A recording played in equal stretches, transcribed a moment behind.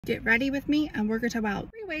Get ready with me and we're going to talk about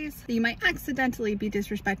 3 ways that you might accidentally be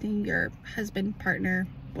disrespecting your husband, partner,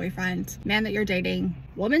 boyfriend, man that you're dating,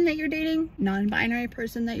 woman that you're dating, non-binary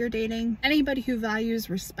person that you're dating, anybody who values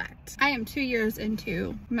respect. I am 2 years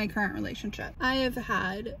into my current relationship. I have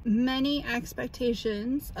had many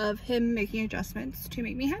expectations of him making adjustments to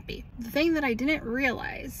make me happy. The thing that I didn't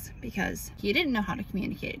realize, because he didn't know how to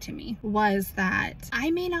communicate it to me, was that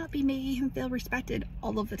I may not be making him feel respected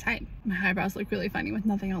all of the time. My eyebrows look really funny with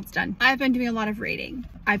nothing else done. I've been doing a lot of reading.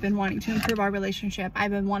 I've been wanting to improve our relationship.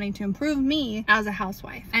 I've been wanting to improve me as a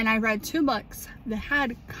housewife. And I read 2 books that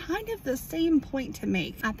had kind of the same point to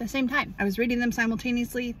make at the same time. I was reading them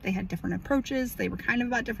simultaneously. They had different approaches. They were kind of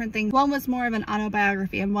about different things. One was more of an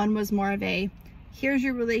autobiography and one was more of a, here's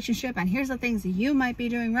your relationship and here's the things that you might be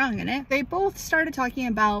doing wrong in it. They both started talking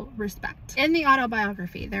about respect. In the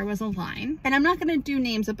autobiography, there was a line, and I'm not going to do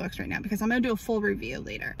names of books right now because I'm going to do a full review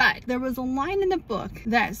later, but there was a line in the book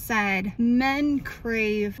that said, men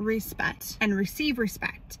crave respect and receive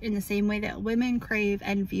respect in the same way that women crave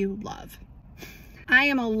and view love. I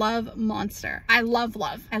am a love monster. I love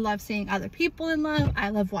love. I love seeing other people in love. I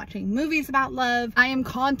love watching movies about love. I am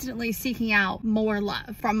constantly seeking out more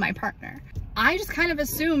love from my partner. I just kind of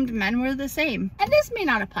assumed men were the same. And this may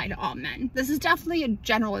not apply to all men. This is definitely a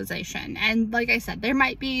generalization. And like I said, there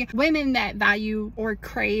might be women that value or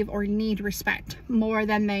crave or need respect more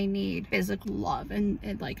than they need physical love and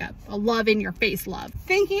like a love in your face love.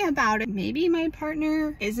 Thinking about it, maybe my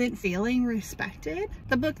partner isn't feeling respected.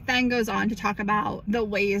 The book then goes on to talk about the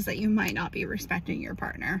ways that you might not be respecting your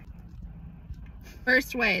partner.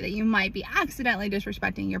 First way that you might be accidentally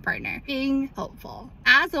disrespecting your partner, being helpful.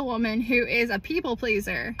 As a woman who is a people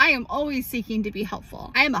pleaser, I am always seeking to be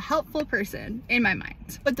helpful. I am a helpful person in my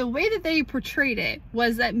mind. But the way that they portrayed it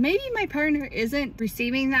was that maybe my partner isn't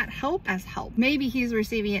receiving that help as help. Maybe he's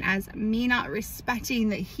receiving it as me not respecting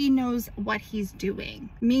that he knows what he's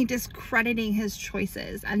doing. Me discrediting his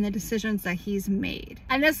choices and the decisions that he's made.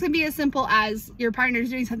 And this could be as simple as your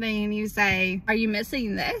partner's doing something and you say, are you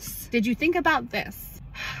missing this? Did you think about this?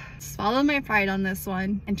 Swallow my pride on this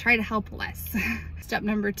one and try to help less. Step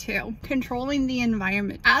number 2, controlling the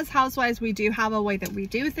environment. As housewives, we do have a way that we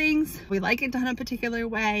do things. We like it done a particular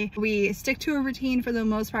way. We stick to a routine for the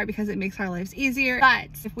most part because it makes our lives easier. But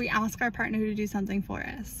if we ask our partner to do something for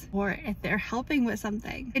us, or if they're helping with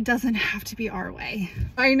something, it doesn't have to be our way.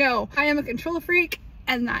 I know, I am a control freak,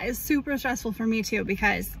 and that is super stressful for me too,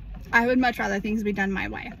 because I would much rather things be done my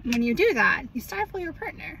way. When you do that, you stifle your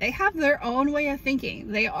partner. They have their own way of thinking.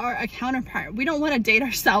 They are a counterpart. We don't want to date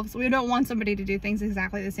ourselves. We don't want somebody to do things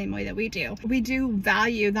exactly the same way that we do. We do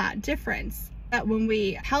value that difference. That when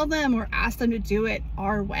we tell them or ask them to do it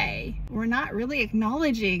our way, we're not really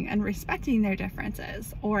acknowledging and respecting their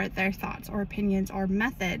differences or their thoughts or opinions or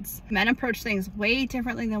methods. Men approach things way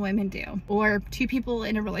differently than women do. Or 2 people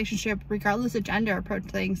in a relationship, regardless of gender, approach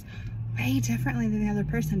things way differently than the other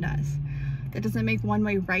person does. That doesn't make one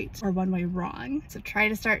way right or one way wrong. So try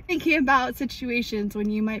to start thinking about situations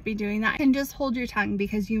when you might be doing that, and just hold your tongue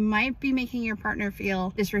because you might be making your partner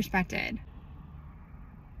feel disrespected.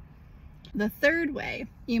 The third way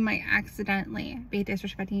you might accidentally be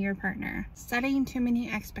disrespecting your partner, setting too many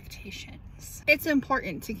expectations. It's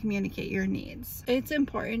important to communicate your needs. It's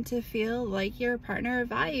important to feel like your partner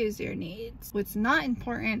values your needs. What's not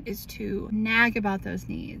important is to nag about those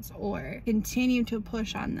needs or continue to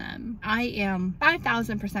push on them. I am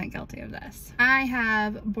 5,000% guilty of this. I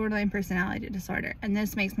have borderline personality disorder, and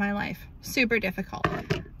this makes my life super difficult.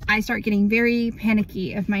 I start getting very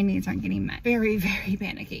panicky if my needs aren't getting met. Very, very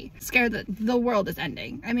panicky. Scared that the world is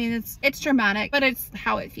ending. I mean, it's dramatic, but it's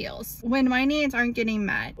how it feels. When my needs aren't getting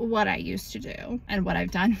met, what I used to do and what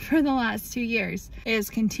I've done for the last 2 years is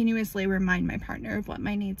continuously remind my partner of what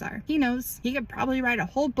my needs are. He knows. He could probably write a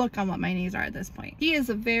whole book on what my needs are at this point. He is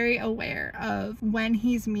very aware of when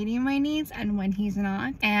he's meeting my needs and when he's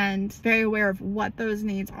not, and very aware of what those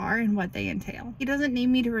needs are and what they entail. He doesn't need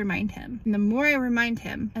me to remind him. And the more I remind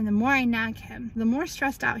him and the more I nag him, the more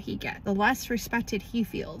stressed out he gets, the less respected he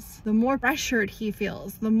feels, the more pressured he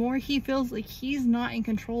feels, the more he feels like he's not in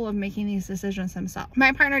control of making these decisions himself.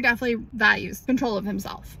 My partner definitely values control of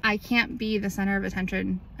himself. I can't be the center of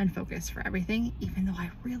attention and focus for everything, even though I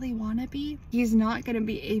really want to be. He's not going to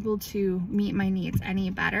be able to meet my needs any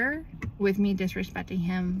better with me disrespecting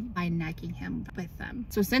him by nagging him with them.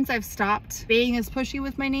 So since I've stopped being as pushy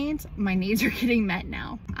with my needs are getting met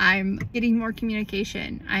now. I'm getting more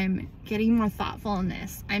communication. I'm getting more thoughtful in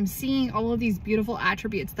this. I'm seeing all of these beautiful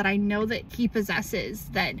attributes that I know that he possesses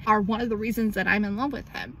that are one of the reasons that I'm in love with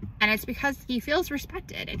him. And it's because he feels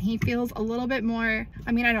respected and he feels a little bit more,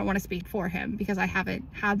 I mean, I don't want to speak for him because I haven't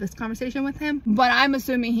had this conversation with him, but I'm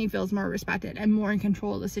assuming he feels more respected and more in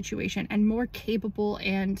control of the situation and more capable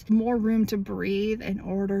and more room to breathe in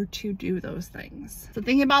order to do those things. So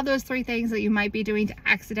think about those 3 things that you might be doing to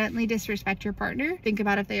accidentally disrespect your partner. Think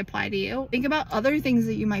about if they apply to you. Think about other things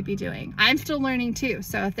that you might be doing. I'm still learning too.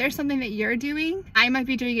 So if there's something that you're doing, I might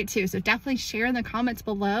be doing it too. So definitely share in the comments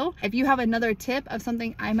below if you have another tip of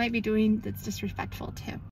something I might be doing that's disrespectful too.